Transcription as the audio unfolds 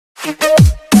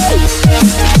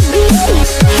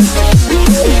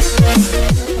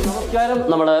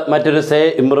നമ്മൾ മറ്റൊരു say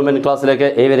improvement ക്ലാസ്സിലേക്ക്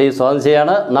ഏവരെയും സ്വാഗതം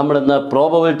ചെയ്യാണ്. നമ്മളിന്ന്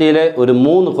പ്രോബബിലിറ്റിയിലെ ഒരു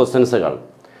 3 ക്വസ്റ്റ്യൻസുകൾ.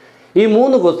 ഈ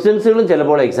 3 ക്വസ്റ്റ്യൻസുകളും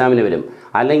ചിലപ്പോൾ എക്സാമിന് വരും.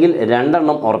 അല്ലെങ്കിൽ 2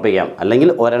 എണ്ണം ഉറപ്പിക്കാം,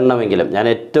 അല്ലെങ്കിൽ ഒരെണ്ണമെങ്കിലും. ഞാൻ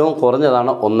ഏറ്റവും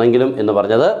കുറഞ്ഞതാണ് ഒന്നെങ്കിലും എന്ന്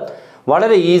പറഞ്ഞത്.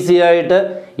 വളരെ ഈസി ആയിട്ട്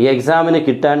ഈ എക്സാമിന്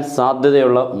കിട്ടാൻ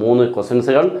സാധ്യതയുള്ള 3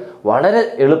 ക്വസ്റ്റ്യൻസുകൾ വളരെ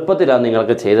എളുപ്പത്തിലാണ്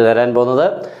നിങ്ങൾക്ക് ചെയ്തു തരാൻ പോകുന്നത്.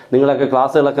 നിങ്ങളൊക്കെ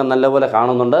ക്ലാസ്സുകളൊക്കെ നല്ലപോലെ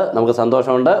കാണുന്നുണ്ട്, നമുക്ക്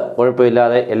സന്തോഷമുണ്ട്.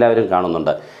 കുഴപ്പമില്ലാതെ എല്ലാവരും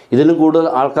കാണുന്നുണ്ട്. ഇതിലും കൂടുതൽ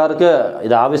ആൾക്കാർക്ക്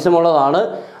ഇത് ആവശ്യമുള്ളതാണ്,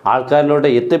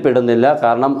 ആൾക്കാരിലോട്ട് എത്തിപ്പെടുന്നില്ല.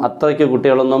 കാരണം അത്രയ്ക്ക്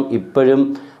കുട്ടികളൊന്നും ഇപ്പോഴും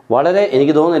വളരെ,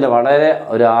 എനിക്ക് തോന്നുന്നില്ല, വളരെ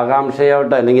ഒരു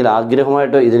ആകാംക്ഷയായിട്ടോ അല്ലെങ്കിൽ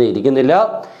ആഗ്രഹമായിട്ടോ ഇതിന് ഇരിക്കുന്നില്ല.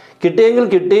 കിട്ടിയെങ്കിൽ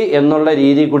കിട്ടി എന്നുള്ള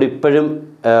രീതി കൂടി ഇപ്പോഴും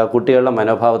കുട്ടികളുടെ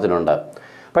മനോഭാവത്തിലുണ്ട്.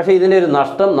 പക്ഷേ ഇതിൻ്റെ ഒരു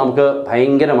നഷ്ടം നമുക്ക്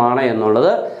ഭയങ്കരമാണ് എന്നുള്ളത്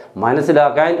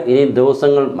മനസ്സിലാക്കാൻ ഇനി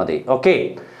ദിവസങ്ങൾ മതി. ഓക്കെ,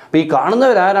 അപ്പോൾ ഈ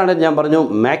കാണുന്നവരാരാണെന്ന് ഞാൻ പറഞ്ഞു,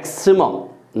 മാക്സിമം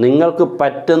നിങ്ങൾക്ക്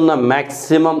പറ്റുന്ന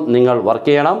മാക്സിമം നിങ്ങൾ വർക്ക്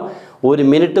ചെയ്യണം. 1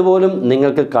 മിനിറ്റ് പോലും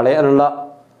നിങ്ങൾക്ക് കളയാനുള്ള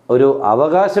ഒരു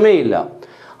അവകാശമേ ഇല്ല.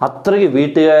 അത്രയ്ക്ക്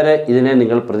വീട്ടുകാരെ ഇതിനെ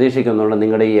നിങ്ങൾ പ്രതീക്ഷിക്കുന്നുണ്ട്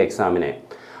നിങ്ങളുടെ ഈ എക്സാമിനെ.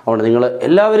 അതുകൊണ്ട് നിങ്ങൾ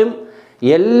എല്ലാവരും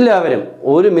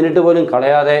 1 മിനിറ്റ് പോലും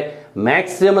കളയാതെ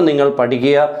മാക്സിമം നിങ്ങൾ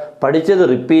പഠിക്കുക, പഠിച്ചത്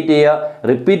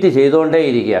റിപ്പീറ്റ് ചെയ്തുകൊണ്ടേ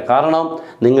ഇരിക്കുക. കാരണം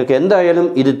നിങ്ങൾക്ക് എന്തായാലും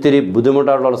ഇതിത്തിരി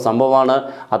ബുദ്ധിമുട്ടായിട്ടുള്ള സംഭവമാണ്,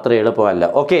 അത്ര എളുപ്പമല്ല.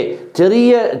 ഓക്കെ,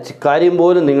 ചെറിയ കാര്യം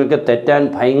പോലും നിങ്ങൾക്ക് തെറ്റാൻ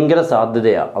ഭയങ്കര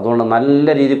സാധ്യതയാണ്. അതുകൊണ്ട്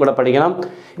നല്ല രീതിയിൽ കൂടെ പഠിക്കണം.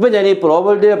 ഇപ്പോൾ ഞാൻ ഈ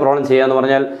പ്രോബബിലിറ്റിയെ പ്രോബ്ലം ചെയ്യാമെന്ന്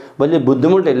പറഞ്ഞാൽ വലിയ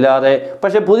ബുദ്ധിമുട്ടില്ലാതെ,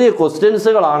 പക്ഷേ പുതിയ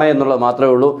ക്വസ്റ്റ്യൻസുകളാണ് എന്നുള്ളത്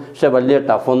മാത്രമേ ഉള്ളൂ. പക്ഷേ വലിയ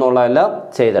ടഫൊന്നുള്ളതല്ല,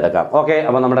 ചെയ്തെടുക്കാം. ഓക്കെ,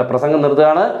 അപ്പോൾ നമ്മുടെ പ്രസംഗം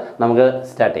നിർത്തുകയാണ്, നമുക്ക്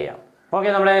സ്റ്റാർട്ട് ചെയ്യാം. ഓക്കെ,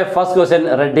 നമ്മുടെ ഫസ്റ്റ് ക്വസ്റ്റ്യൻ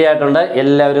റെഡി ആയിട്ടുണ്ട്.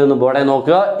 എല്ലാവരും ഒന്ന് ബോർഡെ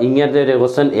നോക്കുക. ഇങ്ങനത്തെ ഒരു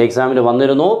ക്വസ്റ്റ്യൻ എക്സാമിന്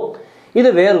വന്നിരുന്നു. ഇത്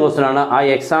വേറെ ക്വസ്റ്റ്യനാണ്. ആ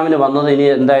എക്സാമിന് വന്നത് ഇനി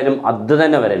എന്തായാലും അത്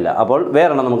തന്നെ വരില്ല. അപ്പോൾ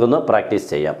വേറെണ്ണം നമുക്കൊന്ന് പ്രാക്ടീസ്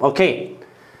ചെയ്യാം. Okay,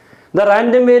 the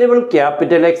random variable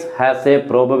capital X has A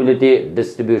probability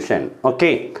distribution.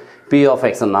 Okay, P of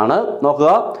X എന്നാണ്.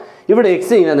 നോക്കുക, ഇവിടെ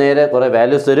എക്സ് ഇങ്ങനെ നേരെ കുറേ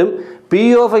വാല്യൂസ് തരും, പി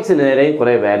ഓഫ് എക്സിന് നേരെയും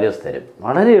കുറേ വാല്യൂസ് തരും.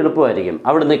 വളരെ എളുപ്പമായിരിക്കും.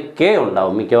 അവിടുന്ന് കെ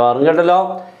ഉണ്ടാവും മിക്കവാറും, കേട്ടല്ലോ.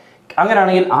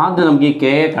 അങ്ങനെയാണെങ്കിൽ ആദ്യം നമുക്ക് ഈ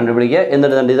കെയെ കണ്ടുപിടിക്കുക.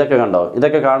 എന്നിട്ട് ഇതൊക്കെ കണ്ടോ,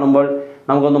 ഇതൊക്കെ കാണുമ്പോൾ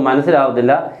നമുക്കൊന്നും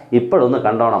മനസ്സിലാവത്തില്ല. ഇപ്പോഴൊന്ന്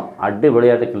കണ്ടോണം,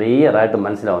 അടിപൊളിയായിട്ട് ക്ലിയറായിട്ട്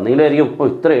മനസ്സിലാവും. നിങ്ങളായിരിക്കും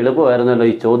ഇത്ര എളുപ്പമായിരുന്നല്ലോ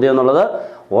ഈ ചോദ്യം എന്നുള്ളത്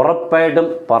ഉറപ്പായിട്ടും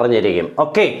പറഞ്ഞിരിക്കും.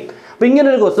 ഓക്കെ, അപ്പോൾ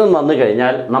ഇങ്ങനൊരു ക്വസ്റ്റ്യൻ വന്നു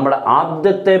കഴിഞ്ഞാൽ നമ്മുടെ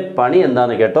ആദ്യത്തെ പണി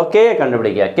എന്താണെന്ന് കേട്ടോ, കെയെ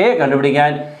കണ്ടുപിടിക്കുക. കെ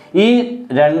കണ്ടുപിടിക്കാൻ ഈ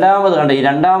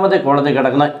രണ്ടാമത്തെ കോളത്തിൽ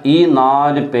കിടക്കുന്ന ഈ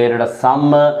 4 പേരുടെ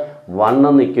സമ്മ് 1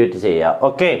 എന്ന് ഇക്വേറ്റ് ചെയ്യുക.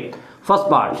 Okay,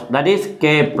 first part that is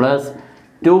K plus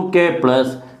 2k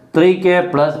plus 3k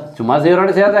plus ചുമ്മാ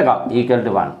 0 ചേർത്തേക്കാം ഈക്വൽ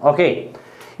ടു 1. ഓക്കെ,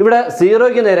 ഇവിടെ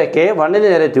 0ക്ക് നേരെ k, 1ന്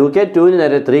നേരെ 2k, 2ന്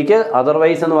നേരെ 3k,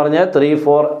 അതർവൈസ് എന്ന് പറഞ്ഞാൽ 3,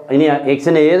 4. ഇനി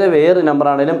എക്സിന് വേറെ നമ്പർ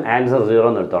ആണെങ്കിലും ആൻസർ 0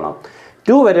 എന്ന് എടുത്തോണം.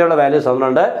 2 വരെയുള്ള വാല്യൂസ്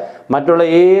തന്നിട്ടുണ്ട്, മറ്റുള്ള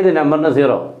ഏത് നമ്പറിന്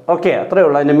 0. ഓക്കെ, അത്രയേ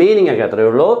ഉള്ളൂ. അതിൻ്റെ മീനിങ് ഒക്കെ അത്രയേ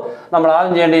ഉള്ളൂ. നമ്മൾ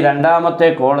ആദ്യം ചെയ്യേണ്ട ഈ രണ്ടാമത്തെ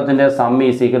കോളത്തിൻ്റെ സം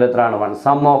ഈസ് ഈക്വൽ എത്രയാണ്? 1.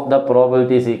 Some of the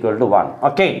probability is equal to 1.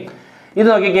 Okay, ഇത്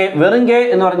നോക്കിക്കേ, വെറും k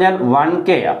എന്ന് പറഞ്ഞാൽ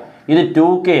 1k ആണ്, ഇത്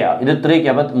 2k ആണ്, ഇത് 3k.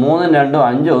 അപ്പോൾ 3, 2,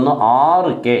 5, 1,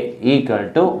 6k ഈക്വൽ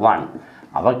ടു 1.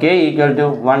 അപ്പോൾ k equal to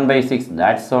 1/6.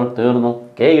 That's all, തീർന്നു.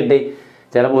 k കിട്ടി.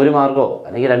 ചിലപ്പോൾ 1 മാർക്കോ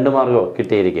അല്ലെങ്കിൽ 2 മാർക്കോ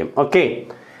കിട്ടിയിരിക്കും. ഓക്കെ,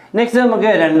 നെക്സ്റ്റ്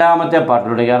നമുക്ക് രണ്ടാമത്തെ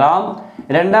പാർട്ടിലൂടെ കയറാം.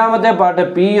 രണ്ടാമത്തെ part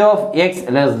P of X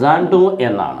less than 2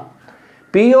 എന്നാണ്.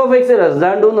 P of X less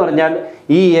than 2 എന്ന് പറഞ്ഞാൽ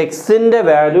ഈ എക്സിൻ്റെ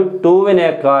വാല്യൂ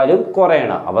 2വിനേക്കാളും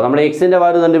കുറയണം. അപ്പോൾ നമ്മുടെ എക്സിൻ്റെ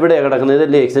വാല്യൂ തന്നെ ഇവിടെ കിടക്കുന്നത്,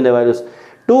 ഇതല്ലേ എക്സിൻ്റെ വാല്യൂസ്.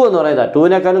 2 എന്ന് പറയുന്നത്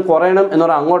 2വിനേക്കാളും കുറയണം എന്ന്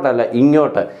പറഞ്ഞാൽ അങ്ങോട്ടല്ല,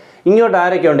 ഇങ്ങോട്ട്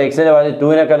ആരൊക്കെയുണ്ട്? എക്സിൻ്റെ വാല്യൂ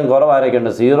 2വിനേക്കാളും കുറവ്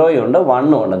ആരൊക്കെയുണ്ട്? 0 ഉണ്ട്,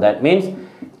 1 ഉണ്ട്. That means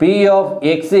P of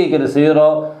X equal 0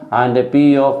 and P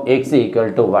of X equal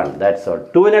to 1. That's all.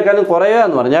 2വിനേക്കാളും കുറയുക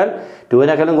എന്ന് പറഞ്ഞാൽ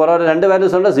 2വിനേക്കാളും കുറവ് 2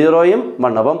 വാല്യൂസ് ഉണ്ട്, 0യും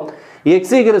 1. അപ്പം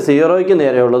എക്സ് ഈക്വൽ 0യ്ക്ക്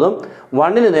നേരെയുള്ളതും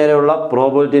 1ന് നേരെയുള്ള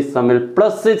പ്രോബബിലിറ്റീസ് തമ്മിൽ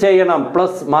പ്ലസ് ചെയ്യണം.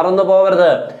 പ്ലസ് മറന്നു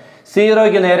പോകരുത്.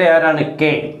 0യ്ക്ക് നേരെ ആരാണ്?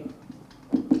 കെ.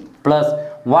 പ്ലസ്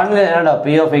 1ന് നേരെ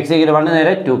പി ഓഫ് എക്സ് ഈക്വൽ 1ന്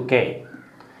നേരെ 2k.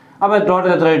 അപ്പോൾ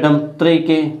ടോട്ടൽ എത്ര കിട്ടും? 3k.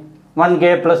 1k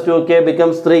plus 2k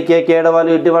becomes 3k. കെയുടെ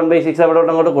വാല്യൂ കിട്ടി 1/6. അവിടെ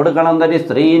അങ്ങോട്ട് കൊടുക്കണം. That is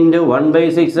 3 ×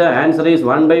 1/6. Answer is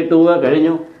 1/2.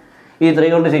 കഴിഞ്ഞു. ഈ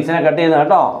 3 കൊണ്ട് 6നെ കട്ട് ചെയ്യുന്നത്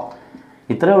കേട്ടോ.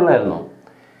 ഇത്രയേ ഉള്ളായിരുന്നു,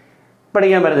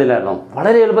 പഠിക്കാൻ പറ്റത്തില്ലായിരുന്നു.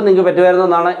 വളരെ എളുപ്പം നിങ്ങൾക്ക് പറ്റുമായിരുന്നു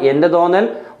എന്നാണ് എൻ്റെ തോന്നൽ.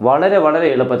 വളരെ വളരെ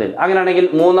എളുപ്പത്തിൽ. അങ്ങനെയാണെങ്കിൽ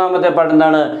മൂന്നാമത്തെ പാർട്ട്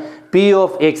എന്താണ്? P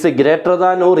of X greater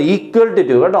than or equal to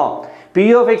 2. കേട്ടോ, P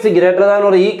of X greater than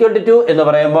or equal to 2 എന്ന്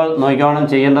പറയുമ്പോൾ നോക്കിക്കോണം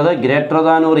ചെയ്യേണ്ടത്. Greater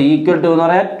than or equal to എന്ന്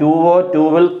പറയാൻ 2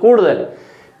 2 കൂടുതൽ.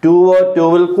 2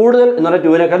 2 കൂടുതൽ എന്ന് പറഞ്ഞാൽ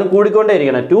 2വിനേക്കാളും കൂടിക്കൊണ്ടേ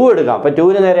ഇരിക്കണം. 2 എടുക്കാം. അപ്പോൾ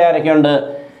 2ന് നേരെ ആരൊക്കെയുണ്ട്?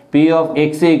 P of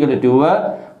X equal to 2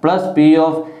 plus P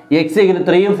of X equal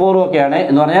 3ഉം 4ഉം ഒക്കെയാണ്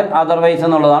എന്ന് പറഞ്ഞാൽ അതർവൈസ്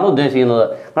എന്നുള്ളതാണ് ഉദ്ദേശിക്കുന്നത്.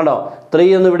 കണ്ടോ, 3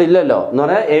 ഒന്നും ഇവിടെ ഇല്ലല്ലോ എന്ന്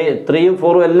പറഞ്ഞാൽ 3ഉം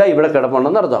 4ഉം എല്ലാം ഇവിടെ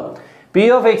കിടപ്പുണ്ടെന്ന് അർത്ഥം. പി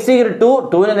ഓഫ് എക്സ് ഈക്വൽ 2,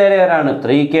 2ന് നേരെ ആരാണ്?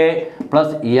 3k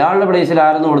പ്ലസ് ഇയാളുടെ പ്ലേസിൽ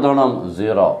ആരെന്ന് കൊടുത്തോണം?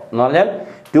 0 എന്ന് പറഞ്ഞാൽ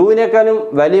 2-നേക്കാളും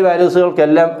വലിയ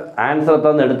വാല്യൂസുകൾക്കെല്ലാം ആൻസർ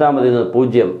എത്താന്ന് എടുത്താൽ മതി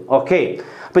 0. ഓക്കെ,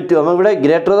 അപ്പോൾ ഇവിടെ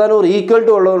greater than or equal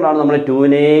to ഉള്ളതുകൊണ്ടാണ് നമ്മൾ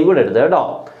 2-നെയും കൂടെ എടുത്തത് കേട്ടോ.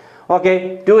 ഓക്കെ,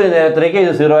 2 3k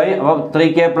ഇത് 0 ആയി. അപ്പോൾ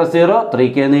 3k + 0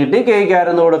 3k നീട്ടി kക്ക്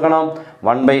ആരെന്ന് കൊടുക്കണം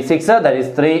 1/6, that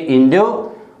is 3 ×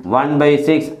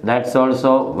 1/6, that's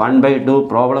also 1/2.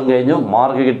 Problem കഴിഞ്ഞു,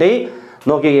 മാർക്ക് കിട്ടി.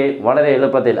 നോക്കിയേ, വളരെ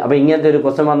എളുപ്പത്തിൽ. അപ്പോൾ ഇങ്ങനത്തെ ഒരു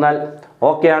ക്വസ്റ്റ്യൻ വന്നാൽ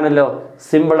ഓക്കെ ആണല്ലോ,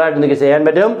 സിമ്പിളായിട്ട് നിങ്ങൾക്ക് ചെയ്യാൻ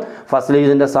പറ്റും. ഫസ്റ്റ്ലി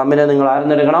ഇതിൻ്റെ സമ്മിനെ നിങ്ങൾ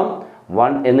ആരെന്നെടുക്കണം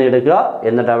 1 എന്ന് എടുക്കുക,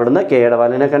 എന്നിട്ട് അവിടുന്ന് കെയുടെ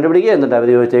വാല്യൂനെ കണ്ടുപിടിക്കുക, എന്നിട്ട് അവർ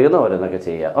ചോദിച്ചേക്കുന്ന ഓരോന്നൊക്കെ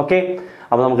ചെയ്യുക. ഓക്കെ,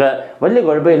 അപ്പോൾ നമുക്ക് വലിയ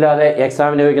കുഴപ്പമില്ലാതെ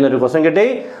എക്സാമിന് ചോദിക്കുന്ന ഒരു ക്വസ്റ്റ്യൻ കിട്ടി.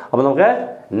 അപ്പോൾ നമുക്ക്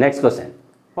നെക്സ്റ്റ് ക്വസ്റ്റ്യൻ.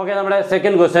 ഓക്കെ, നമ്മുടെ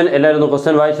സെക്കൻഡ് ക്വസ്റ്റ്യൻ എല്ലാവരും ഒന്ന്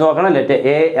ക്വസ്റ്റ്യൻ വായിച്ച് നോക്കണം. Let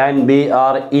A and B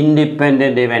R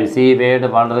independent events. ഈ വേർഡ്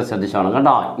വളരെ ശ്രദ്ധിച്ചോണം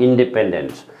കേട്ടോ,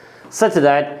 independent. Such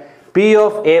that P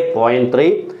of A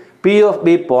 0.3, P of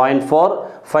B 0.4,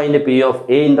 find P of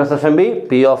A intersection B,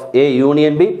 P of A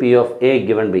union B, P of A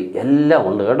given B. എല്ലാം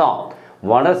ഉണ്ട് കേട്ടോ.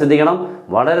 വളരെ ശ്രദ്ധിക്കണം,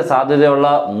 വളരെ സാധ്യതയുള്ള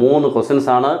 3 ക്വസ്റ്റ്യൻസ്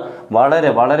ആണ്, വളരെ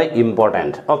വളരെ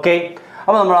ഇമ്പോർട്ടൻറ്റ്. ഓക്കെ,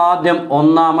 അപ്പോൾ നമ്മൾ ആദ്യം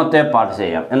ഒന്നാമത്തെ പാർട്ട്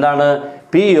ചെയ്യാം. എന്താണ്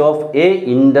P of A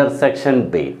intersection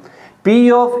B? P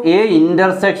of A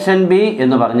intersection B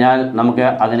എന്ന് പറഞ്ഞാൽ നമുക്ക്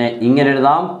അതിനെ ഇങ്ങനെ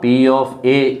എഴുതാം, P of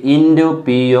A into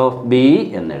P of B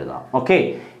എന്ന് എഴുതാം. ഓക്കെ,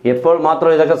 എപ്പോൾ മാത്രം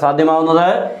ഇതൊക്കെ സാധ്യമാവുന്നത്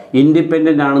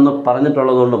ഇൻഡിപെൻഡൻ്റ് ആണെന്ന്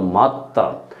പറഞ്ഞിട്ടുള്ളതുകൊണ്ട്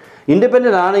മാത്രം.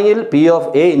 ഇൻഡിപെൻഡൻ്റ് ആണെങ്കിൽ P of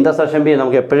A intersection B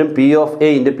നമുക്ക് എപ്പോഴും P of A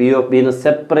into P of B എന്ന്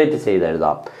സെപ്പറേറ്റ് ചെയ്ത്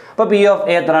എഴുതാം. അപ്പോൾ P of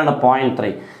A എത്രയാണ്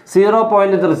 0.3,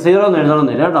 0.3 0 എന്ന്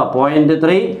എഴുതണമെന്നില്ല കേട്ടോ.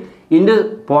 0.3 into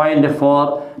 0.4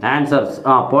 ആൻസേഴ്സ്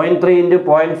 0.3 into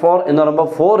 0.4 എന്ന് പറയുമ്പോൾ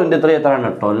 4 into 3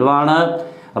 എത്രയാണ് 12 ആണ്.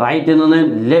 റൈറ്റിൽ നിന്ന്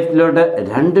ലെഫ്റ്റിലോട്ട്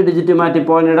 2 ഡിജിറ്റ് മാറ്റി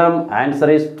പോയിന്റ് ഇടാം.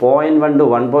 ആൻസർ ഈസ് 0.12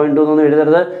 1.2 എന്നൊന്നും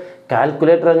എഴുതരുത്,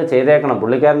 കാൽക്കുലേറ്റർ അങ്ങ് ചെയ്തേക്കണം,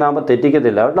 പുള്ളിക്കാരനാകുമ്പോൾ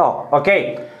തെറ്റിക്കത്തില്ല കേട്ടോ. ഓക്കെ,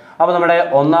 അപ്പോൾ നമ്മുടെ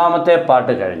ഒന്നാമത്തെ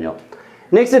പാർട്ട് കഴിഞ്ഞു.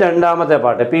 നെക്സ്റ്റ് രണ്ടാമത്തെ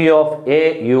part P of A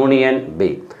union B.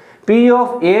 P of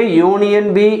A union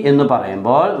B എന്ന്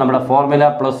പറയുമ്പോൾ നമ്മുടെ ഫോർമുല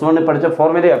 +1 പഠിച്ച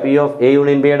ഫോർമുലയാണ്. P of A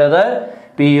union B യുടേത്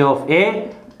P of A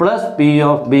plus P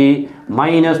of B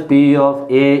minus P of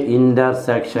A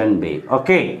intersection B.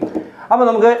 Okay, അപ്പോൾ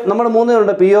നമുക്ക് നമ്മുടെ 3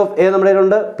 ഉണ്ട്. P of A നമ്മുടെ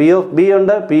ഉണ്ട്, P of B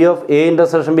ഉണ്ട്, P of A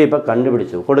intersection B ഇപ്പോൾ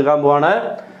കണ്ടുപിടിച്ചു, കൊടുക്കാൻ പോവാണ്.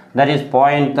 That is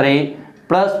 0.3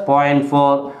 plus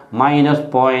 0.4 minus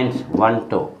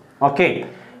 0.12. Okay,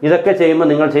 ഇതൊക്കെ ചെയ്യുമ്പോൾ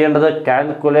നിങ്ങൾ ചെയ്യേണ്ടത്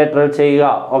കാൽക്കുലേറ്ററിൽ ചെയ്യുക.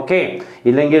 ഓക്കെ,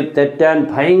 ഇല്ലെങ്കിൽ തെറ്റാൻ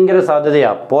ഭയങ്കര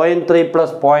സാധ്യതയാണ്. 0.3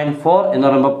 plus 0.4 എന്ന്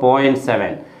പറയുമ്പോൾ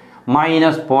 0.7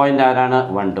 മൈനസ് പോയിൻ്റ് ആരാണ്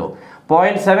 12.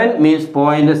 0.7 മീൻസ്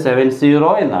 0.70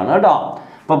 എന്നാണ് കേട്ടോ.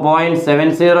 അപ്പോൾ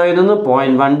 0.70 നിന്ന്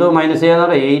 0.12 മൈനസ്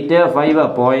ചെയ്യുന്ന 8.5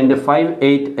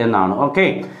 0.58 എന്നാണ്. ഓക്കെ,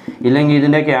 ഇല്ലെങ്കിൽ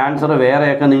ഇതിൻ്റെയൊക്കെ ആൻസർ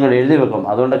വേറെയൊക്കെ നിങ്ങൾ എഴുതി വെക്കും,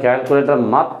 അതുകൊണ്ട് കാൽക്കുലേറ്റർ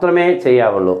മാത്രമേ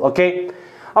ചെയ്യാവുള്ളൂ. ഓക്കെ,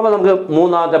 അപ്പോൾ നമുക്ക്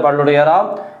മൂന്നാമത്തെ പാർട്ടിലൂടെ കയറാം.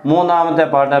 മൂന്നാമത്തെ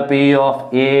part P of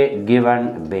A given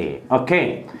B. Okay,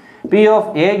 P of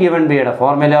A given B യുടെ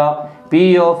formula P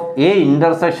of A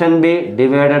intersection B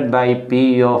divided by P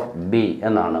of B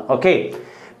എന്നാണ്. Okay,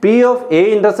 P of A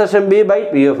intersection B by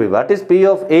P of B. What is P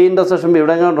of A intersection B?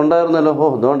 ഇവിടെ എങ്ങോട്ട് ഉണ്ടായിരുന്നല്ലോ,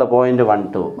 ഇതുകൊണ്ട്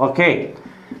 0.12. Okay,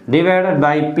 divided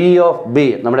by P of B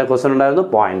നമ്മുടെ question ഉണ്ടായിരുന്നു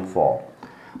 0.4.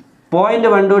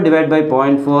 0.12 divide by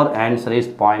 0.4 answer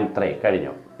is 0.3.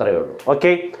 കഴിഞ്ഞു, അത്രയേ ഉള്ളൂ.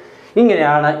 ഓക്കെ,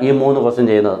 ഇങ്ങനെയാണ് ഈ 3 ക്വസ്റ്റ്യൻ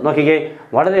ചെയ്യുന്നത്. നോക്കിക്കേ,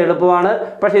 വളരെ എളുപ്പമാണ്.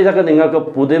 പക്ഷേ ഇതൊക്കെ നിങ്ങൾക്ക്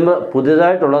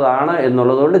പുതിയതായിട്ടുള്ളതാണ്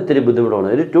എന്നുള്ളതുകൊണ്ട് ഇത്തിരി ബുദ്ധിമുട്ടാണ്.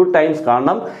 ഒരു 2 times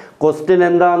കാണണം. ക്വസ്റ്റ്യൻ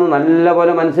എന്താണെന്ന്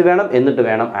നല്ലപോലെ മനസ്സിൽ വേണം, എന്നിട്ട്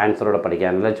വേണം ആൻസറോടെ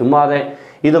പഠിക്കാൻ. അല്ല ചുമ്മാതെ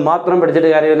ഇത് മാത്രം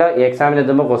പഠിച്ചിട്ട് കാര്യമില്ല, എക്സാമിന്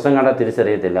എത്തുമ്പോൾ ക്വസ്റ്റ്യൻ കണ്ടാൽ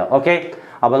തിരിച്ചറിയത്തില്ല. ഓക്കെ,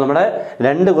 അപ്പോൾ നമ്മുടെ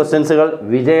 2 ക്വസ്റ്റ്യൻസുകൾ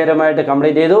വിജയകരമായിട്ട്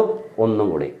കംപ്ലീറ്റ് ചെയ്തു. ഒന്നും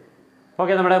കൂടി.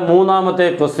 ഓക്കെ, നമ്മുടെ മൂന്നാമത്തെ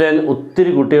ക്വസ്റ്റ്യൻ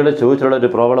ഒത്തിരി കുട്ടികൾ ചോദിച്ചിട്ടുള്ള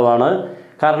ഒരു പ്രോബ്ലമാണ്.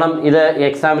 കാരണം ഇത്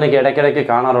എക്സാമിനൊക്കെ ഇടയ്ക്കിടയ്ക്ക്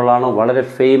കാണാറുള്ളതാണ്, വളരെ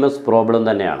ഫേമസ് പ്രോബ്ലം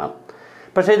തന്നെയാണ്.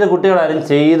 പക്ഷേ ഇത് കുട്ടികളാരും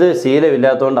ചെയ്ത്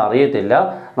ശീലമില്ലാത്തതുകൊണ്ട് അറിയത്തില്ല.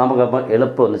 നമുക്കപ്പോൾ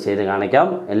എളുപ്പം ഒന്ന് ചെയ്ത് കാണിക്കാം.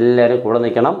 എല്ലാവരും കൂടെ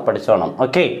നിൽക്കണം, പഠിച്ചോണം.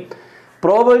 Okay,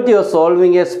 probability of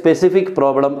solving A specific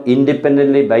problem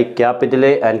independently by capital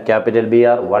A and capital B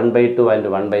are 1/2 and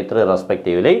 1/3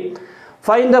 respectively.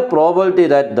 Find the probability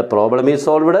that the problem is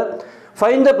solved.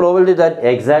 Find the probability that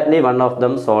exactly one of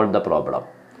them solved the problem.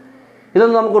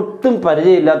 ഇതൊന്നും നമുക്ക് ഒട്ടും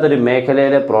പരിചയമില്ലാത്തൊരു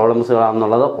മേഖലയിലെ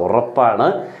പ്രോബ്ലംസുകളാണെന്നുള്ളത് ഉറപ്പാണ്.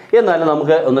 എന്നാലും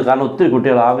നമുക്ക് ഒന്ന്, കാരണം ഒത്തിരി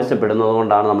കുട്ടികൾ ആവശ്യപ്പെടുന്നത്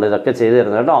കൊണ്ടാണ് നമ്മളിതൊക്കെ ചെയ്തു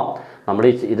തരുന്നത് കേട്ടോ. നമ്മൾ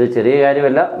ഇത് ചെറിയ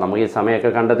കാര്യമല്ല, നമുക്ക് ഈ സമയമൊക്കെ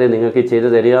കണ്ടെത്തി നിങ്ങൾക്ക് ചെയ്തു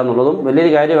തരിക എന്നുള്ളതും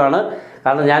വലിയൊരു കാര്യമാണ്.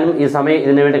 കാരണം ഞാനും ഈ സമയം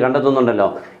ഇതിനു വേണ്ടി കണ്ടെത്തുന്നുണ്ടല്ലോ.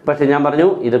 പക്ഷേ ഞാൻ പറഞ്ഞു,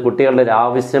 ഇത് കുട്ടികളുടെ ഒരു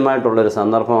ആവശ്യമായിട്ടുള്ളൊരു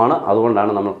സന്ദർഭമാണ്,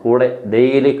 അതുകൊണ്ടാണ് നമ്മൾ കൂടെ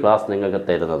ഡെയിലി ക്ലാസ് നിങ്ങൾക്ക്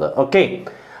തരുന്നത്. ഓക്കെ,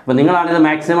 അപ്പോൾ നിങ്ങളാണിത്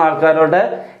മാക്സിമം ആൾക്കാരോട്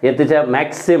എത്തിച്ച്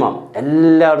മാക്സിമം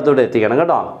എല്ലായിടത്തോടെ എത്തിക്കണം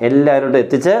കേട്ടോ. എല്ലാവരോടും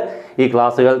എത്തിച്ച് ഈ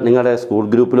ക്ലാസ്സുകൾ നിങ്ങളുടെ സ്കൂൾ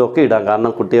ഗ്രൂപ്പിലൊക്കെ ഇടാം.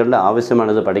 കാരണം കുട്ടികളുടെ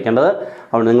ആവശ്യമാണ് ഇത് പഠിക്കേണ്ടത്.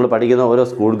 അതുകൊണ്ട് നിങ്ങൾ പഠിക്കുന്ന ഓരോ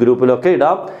സ്കൂൾ ഗ്രൂപ്പിലൊക്കെ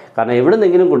ഇടാം. കാരണം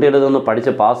എവിടെന്നെങ്കിലും കുട്ടികളുടെ ഇതൊന്ന്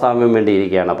പഠിച്ച് പാസ്സാകാൻ വേണ്ടി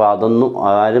ഇരിക്കുകയാണ്. അപ്പോൾ അതൊന്നും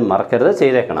ആരും മറക്കരുത്,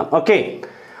 ചെയ്തേക്കണം. ഓക്കെ,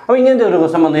 അപ്പോൾ ഇങ്ങനത്തെ ഒരു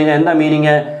ക്വസ്റ്റൻ വന്നു കഴിഞ്ഞാൽ എന്താ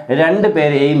മീനിങ്? രണ്ട്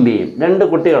പേര് എയും ബിയും, രണ്ട്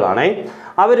കുട്ടികളാണേ.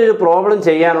 അവരൊരു പ്രോബ്ലം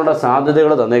ചെയ്യാനുള്ള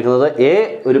സാധ്യതകൾ തന്നേക്കുന്നത് എ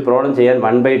ഒരു പ്രോബ്ലം ചെയ്യാൻ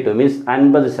 1/2 മീൻസ്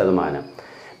 50%,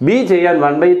 ബി ചെയ്യാൻ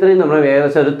 1/3 എന്ന് പറഞ്ഞാൽ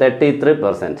ഏകദേശം ഒരു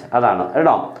 33%. അതാണ്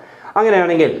കേട്ടോ.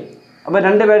 അങ്ങനെയാണെങ്കിൽ അപ്പോൾ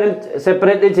രണ്ടുപേരും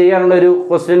സെപ്പറേറ്റ്ലി ചെയ്യാനുള്ള ഒരു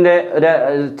ക്വസ്റ്റിൻ്റെ ഒരു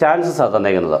ചാൻസസാണ്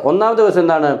തന്നേക്കുന്നത്. ഒന്നാമത്തെ ക്വസ്റ്റൻ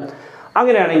എന്താണ്?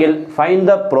 അങ്ങനെയാണെങ്കിൽ find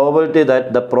the probability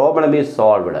that the problem is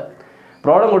solved.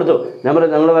 Problem കൊടുത്തു, നമുക്ക്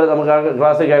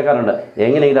ക്ലാസ്സിൽ കേൾക്കാറുണ്ട്,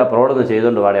 എങ്ങനെയെങ്കിലും ആ പ്രോബ്ലം ഒന്ന്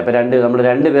ചെയ്തുകൊണ്ട് പാടി. അപ്പോൾ നമ്മൾ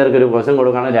രണ്ട് പേർക്ക് ഒരു ക്വസ്റ്റൻ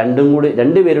കൊടുക്കുകയാണെങ്കിൽ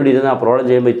രണ്ട് പേരോട് ഇരുന്ന് ആ പ്രോബ്ലം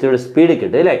ചെയ്യുമ്പോൾ ഇച്ചിരി സ്പീഡ്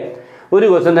കിട്ടും അല്ലേ? ഒരു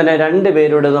ക്വസ്റ്റൻ തന്നെ രണ്ട്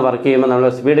പേരോട് നിന്ന് വർക്ക് ചെയ്യുമ്പോൾ നമ്മൾ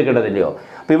സ്പീഡ് കിട്ടത്തില്ലയോ?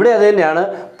 അപ്പോൾ ഇവിടെ അത് തന്നെയാണ്,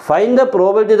 find the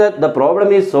probability that the problem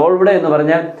is solved എന്ന്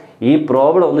പറഞ്ഞാൽ ഈ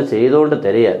പ്രോബ്ലം ഒന്ന് ചെയ്തുകൊണ്ട്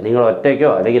തരിക. നിങ്ങൾ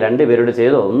ഒറ്റയ്ക്കോ അല്ലെങ്കിൽ രണ്ട് പേരോട്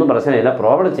ചെയ്തോ ഒന്നും പ്രശ്നമില്ല,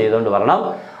 പ്രോബ്ലം ചെയ്തുകൊണ്ട് വരണം.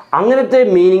 അങ്ങനത്തെ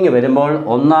മീനിങ് വരുമ്പോൾ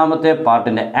ഒന്നാമത്തെ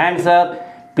പാർട്ടിൻ്റെ answer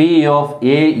P of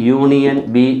A union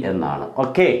B എന്നാണ്.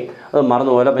 ഓക്കെ, അത്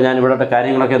മറന്നുപോലെ. അപ്പോൾ ഞാൻ ഇവിടെ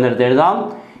കാര്യങ്ങളൊക്കെ ഒന്ന് എടുത്ത് എഴുതാം.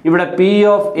 ഇവിടെ പി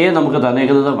ഓഫ് എ നമുക്ക്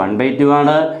തന്നേക്കുന്നത് 1/2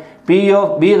 ആണ്, പി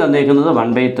ഓഫ് ബി തന്നേക്കുന്നത്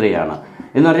 1/3 ആണ്.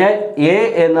 എന്ന് പറഞ്ഞാൽ എ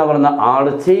എന്ന് പറഞ്ഞ ആൾ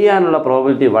ചെയ്യാനുള്ള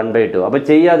പ്രോബിലിറ്റി 1/2. അപ്പോൾ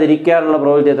ചെയ്യാതിരിക്കാനുള്ള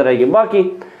പ്രോബിലിറ്റി എത്രയായിരിക്കും? ബാക്കി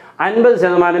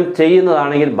 50%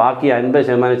 ചെയ്യുന്നതാണെങ്കിൽ ബാക്കി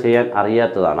 50% ചെയ്യാൻ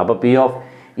അറിയാത്തതാണ്. അപ്പോൾ പി ഓഫ്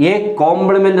എ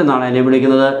കോംപ്ലിമെൻ്റ് എന്നാണ് എന്നെ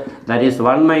വിളിക്കുന്നത്. That is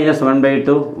 1 -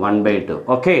 1/2 1/2.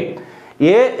 ഓക്കെ,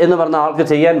 എ എന്ന് പറഞ്ഞ ആൾക്ക്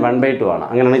ചെയ്യാൻ 1/2 ആണ്.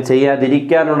 അങ്ങനെയാണെങ്കിൽ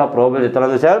ചെയ്യാതിരിക്കാനുള്ള പ്രോബിലിറ്റി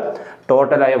എത്രയെന്ന് വെച്ചാൽ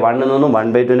ടോട്ടലായി 1 നിന്നും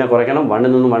 1/2 കുറയ്ക്കണം. 1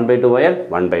 നിന്നും 1/2 പോയാൽ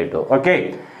 1/2. Okay,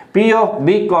 P of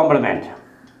B compliment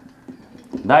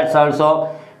that's also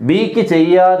ബിക്ക്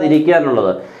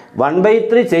ചെയ്യാതിരിക്കാനുള്ളത്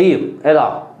 1/3 ചെയ്യും. ഏതാ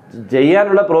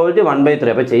ചെയ്യാനുള്ള പ്രോബിലിറ്റി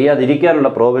 1/3. അപ്പോൾ ചെയ്യാതിരിക്കാനുള്ള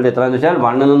പ്രോബിലിറ്റി എത്രയെന്ന് വെച്ചാൽ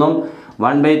 1 നിന്നും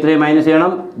 1/3 മൈനസ്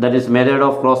ചെയ്യണം. That is method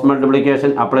of cross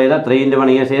multiplication apply ചെയ്താൽ 3 ×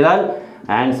 1 ചെയ്താൽ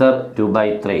ആൻസർ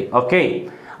 2/3. ഓക്കെ,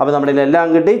 അപ്പോൾ നമ്മുടെ എല്ലാം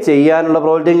കിട്ടി, ചെയ്യാനുള്ള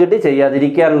പ്രോബിലിറ്റിയും കിട്ടി,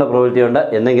 ചെയ്യാതിരിക്കാനുള്ള പ്രോബിലിറ്റി ഉണ്ട്.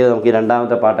 എന്നെങ്കിലും നമുക്ക് ഈ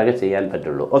രണ്ടാമത്തെ പാർട്ടൊക്കെ ചെയ്യാൻ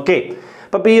പറ്റുള്ളൂ. ഓക്കെ,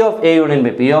 അപ്പോൾ P of A union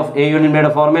B, P of A union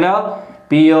ബിയുടെ formula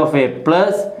P of A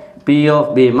plus P of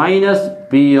B minus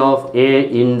P of A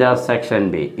intersection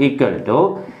B equal to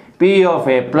P of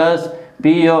A plus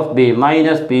P of B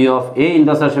minus P of A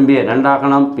intersection B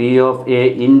രണ്ടാക്കണം, P of A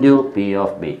into P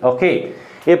of B. Okay,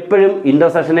 എപ്പോഴും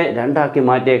ഇൻ്റർസെക്ഷനെ രണ്ടാക്കി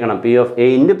മാറ്റിയേക്കണം, P of A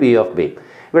into P of B.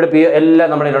 ഇവിടെ P എല്ലാം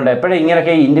നമ്മളിലുണ്ട്. എപ്പോഴും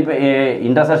ഇങ്ങനെയൊക്കെ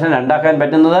intersection രണ്ടാക്കാൻ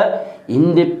പറ്റുന്നത്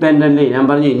independently. ഞാൻ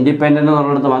പറഞ്ഞു independent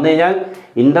എന്നുള്ളിടത്ത് വന്നു കഴിഞ്ഞാൽ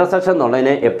ഇൻ്റർസെക്ഷൻ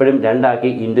എന്നുള്ളതിനെ എപ്പോഴും രണ്ടാക്കി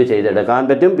ഇൻറ്റു ചെയ്തെടുക്കാൻ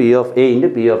പറ്റും. P of A into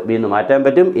P of B എന്ന് മാറ്റാൻ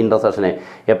പറ്റും ഇൻ്റർസെക്ഷനെ.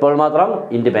 എപ്പോൾ മാത്രം?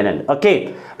 ഇൻഡിപെൻഡൻറ്റ്. ഓക്കെ,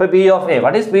 അപ്പോൾ P of A,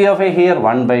 what is P of A here?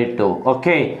 1/2.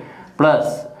 Okay,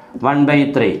 plus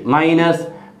 1/3 minus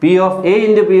P of A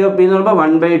into P of B എന്ന് പറയുമ്പോൾ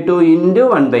 1/2 ഇൻറ്റു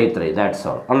 1/3. That's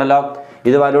all. ഉണ്ടല്ലോ,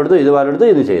 ഇത് വാല്യൂ എടുത്തു,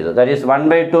 ഇത് ചെയ്തു. ദാറ്റ് ഈസ്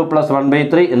 1/2 പ്ലസ്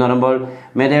 1/3 എന്ന് പറയുമ്പോൾ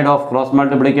മെത്തേഡ് ഓഫ് ക്രോസ്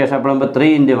മൾട്ടിപ്ലിക്കേഷൻ അപ്പോൾ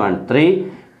 3 × 1 3,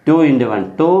 2 × 1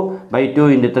 2/2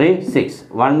 × 3 6.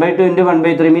 1/2 ×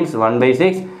 1/3 means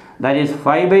 1/6. That is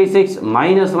 5/6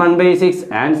 minus 1/6.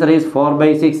 Answer is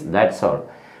 4/6. That's all.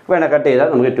 വേണം കട്ട്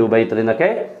ചെയ്താൽ നമുക്ക് 2/3 എന്നൊക്കെ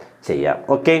ചെയ്യാം.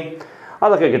 ഓക്കെ,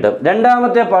 അതൊക്കെ കിട്ടും.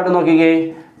 രണ്ടാമത്തെ പാട്ട് നോക്കിക്കേ,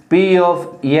 പി ഓഫ്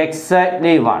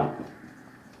എക്സാക്ട്ലി 1.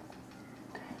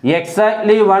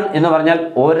 എക്സാക്ട്ലി 1 എന്ന് പറഞ്ഞാൽ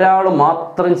ഒരാൾ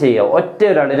മാത്രം ചെയ്യുക, ഒറ്റ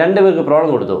ഒരാൾ. രണ്ടുപേർക്ക്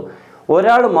പ്രോബ്ലം കൊടുത്തു,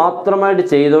 ഒരാൾ മാത്രമായിട്ട്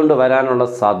ചെയ്തുകൊണ്ട് വരാനുള്ള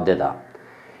സാധ്യത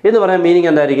എന്ന് പറയാൻ മീനിങ്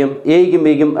എന്തായിരിക്കും? എയ്ക്കും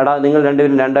ബിക്കും എടാ നിങ്ങൾ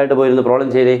രണ്ടുപേരും രണ്ടായിട്ട് പോയിരുന്ന് പ്രോബ്ലം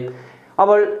ചെയ്തേ.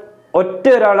 അപ്പോൾ ഒറ്റ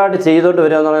ഒരാളായിട്ട് ചെയ്തുകൊണ്ട്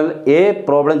വരിക എന്ന് പറഞ്ഞാൽ എ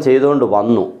പ്രോബ്ലം ചെയ്തുകൊണ്ട്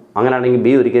വന്നു, അങ്ങനെയാണെങ്കിൽ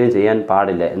ബി ഒരിക്കലും ചെയ്യാൻ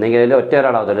പാടില്ല. എന്നെങ്കിലും ഒറ്റ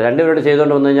ഒരാളാകത്തില്ല. രണ്ടുപേരോട്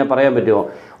ചെയ്തുകൊണ്ട് വന്നു കഴിഞ്ഞാൽ പറയാൻ പറ്റുമോ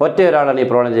ഒറ്റ ഒരാളാണ് ഈ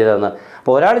പ്രോബ്ലം ചെയ്തതെന്ന്?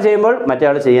 അപ്പോൾ ഒരാൾ ചെയ്യുമ്പോൾ മറ്റേ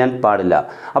ആൾ ചെയ്യാൻ പാടില്ല.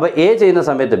 അപ്പോൾ എ ചെയ്യുന്ന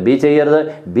സമയത്ത് ബി ചെയ്യരുത്,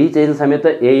 ബി ചെയ്യുന്ന സമയത്ത്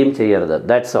എയും ചെയ്യരുത്.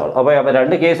 That's all. അപ്പോൾ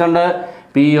രണ്ട് കേസുണ്ട്.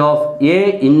 P of A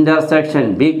intersection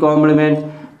B compliment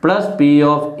plus P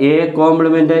of A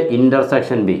compliment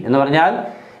intersection B എന്ന് പറഞ്ഞാൽ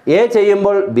എ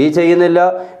ചെയ്യുമ്പോൾ ബി ചെയ്യുന്നില്ല,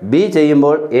 ബി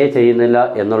ചെയ്യുമ്പോൾ എ ചെയ്യുന്നില്ല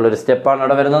എന്നുള്ളൊരു സ്റ്റെപ്പാണ്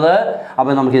ഇവിടെ വരുന്നത്.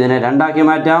 അപ്പോൾ നമുക്കിതിനെ രണ്ടാക്കി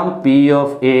മാറ്റാം. P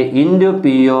of A into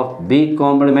P of B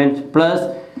compliment plus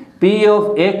P of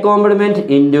A compliment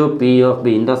into P of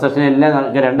B. Intersection എല്ലാം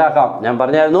നമുക്ക് രണ്ടാക്കാം. ഞാൻ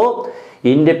പറഞ്ഞായിരുന്നു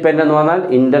ഇൻഡിപെൻഡൻ്റ് എന്ന് പറഞ്ഞാൽ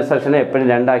ഇൻ്റർസെക്ഷനെ എപ്പോഴും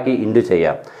രണ്ടാക്കി ഇൻറ്റു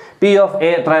ചെയ്യാം. പി ഓഫ്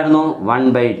എ എത്രയായിരുന്നു?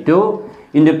 1/2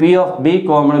 into P of B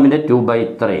compliment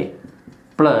 2/3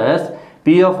 plus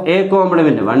P of A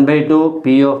compliment 1/2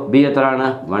 P of B എത്രയാണ്?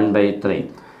 1/3.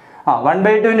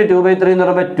 1/2 ഇൻറ്റു 2/3 എന്ന്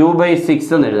പറയുമ്പോൾ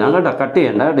 2/6 എന്ന് എഴുതാം കേട്ടോ. കട്ട്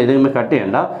ചെയ്യേണ്ട കേട്ടോ, ഇത് കട്ട്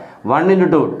ചെയ്യേണ്ട. 1 ×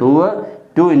 2 2,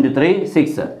 2 × 3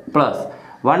 6 പ്ലസ്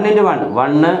 1 × 1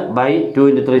 1/2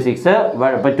 × 3 6.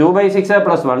 അപ്പോൾ 2/6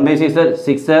 പ്ലസ് 1/6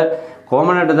 6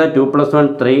 കോമൺ ആയിട്ട് 2 + 1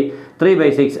 3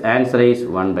 3/6. Answer is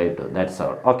 1/2. That's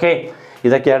all. Okay,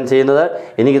 ഇതൊക്കെയാണ് ചെയ്യുന്നത്.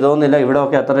 എനിക്ക് തോന്നുന്നില്ല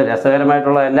ഇവിടെയൊക്കെ അത്ര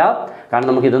രസകരമായിട്ടുള്ളതല്ല, കാരണം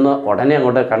നമുക്കിതൊന്ന് ഉടനെ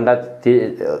അങ്ങോട്ട്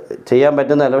ചെയ്യാൻ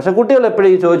പറ്റുന്നതല്ല. പക്ഷേ കുട്ടികൾ എപ്പോഴും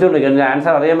ഈ ചോദിച്ചുകൊണ്ടിരിക്കുന്നത്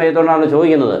ആൻസർ അറിയാൻ വയ്യാത്തതുകൊണ്ടാണ്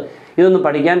ചോദിക്കുന്നത്. ഇതൊന്നും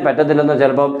പഠിക്കാൻ പറ്റത്തില്ലെന്ന്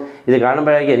ചിലപ്പം ഇത്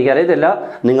കാണുമ്പോഴേക്കും എനിക്കറിയത്തില്ല,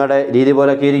 നിങ്ങളുടെ രീതി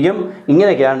പോലൊക്കെ ഇരിക്കും.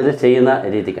 ഇങ്ങനെയൊക്കെയാണ് ഇത് ചെയ്യുന്ന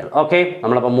രീതികൾ. ഓക്കെ,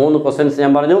 നമ്മളപ്പോൾ 3 ക്വസ്റ്റ്യൻസ്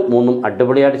ഞാൻ പറഞ്ഞു, 3ഉം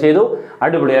അടിപൊളിയായിട്ട് ചെയ്തു.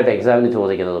 അടിപൊളിയായിട്ട് എക്സാമിന്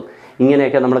ചോദിക്കുന്നതും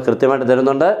ഇങ്ങനെയൊക്കെ നമ്മൾ കൃത്യമായിട്ട്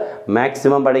തരുന്നുണ്ട്.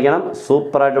 മാക്സിമം പഠിക്കണം,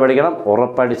 സൂപ്പറായിട്ട് പഠിക്കണം,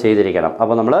 ഉറപ്പായിട്ട് ചെയ്തിരിക്കണം.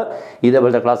 അപ്പോൾ നമ്മൾ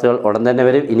ഇതേപോലത്തെ ക്ലാസ്സുകൾ ഉടൻ തന്നെ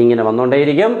വരും. ഇനി ഇങ്ങനെ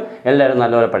വന്നുകൊണ്ടേയിരിക്കും. എല്ലാവരും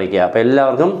നല്ലപോലെ പഠിക്കുക. അപ്പോൾ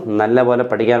എല്ലാവർക്കും നല്ലപോലെ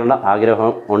പഠിക്കാനുള്ള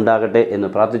ആഗ്രഹം ഉണ്ടാകട്ടെ എന്ന്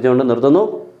പ്രാർത്ഥിച്ചുകൊണ്ട് നിർത്തുന്നു.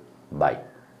 ബൈ.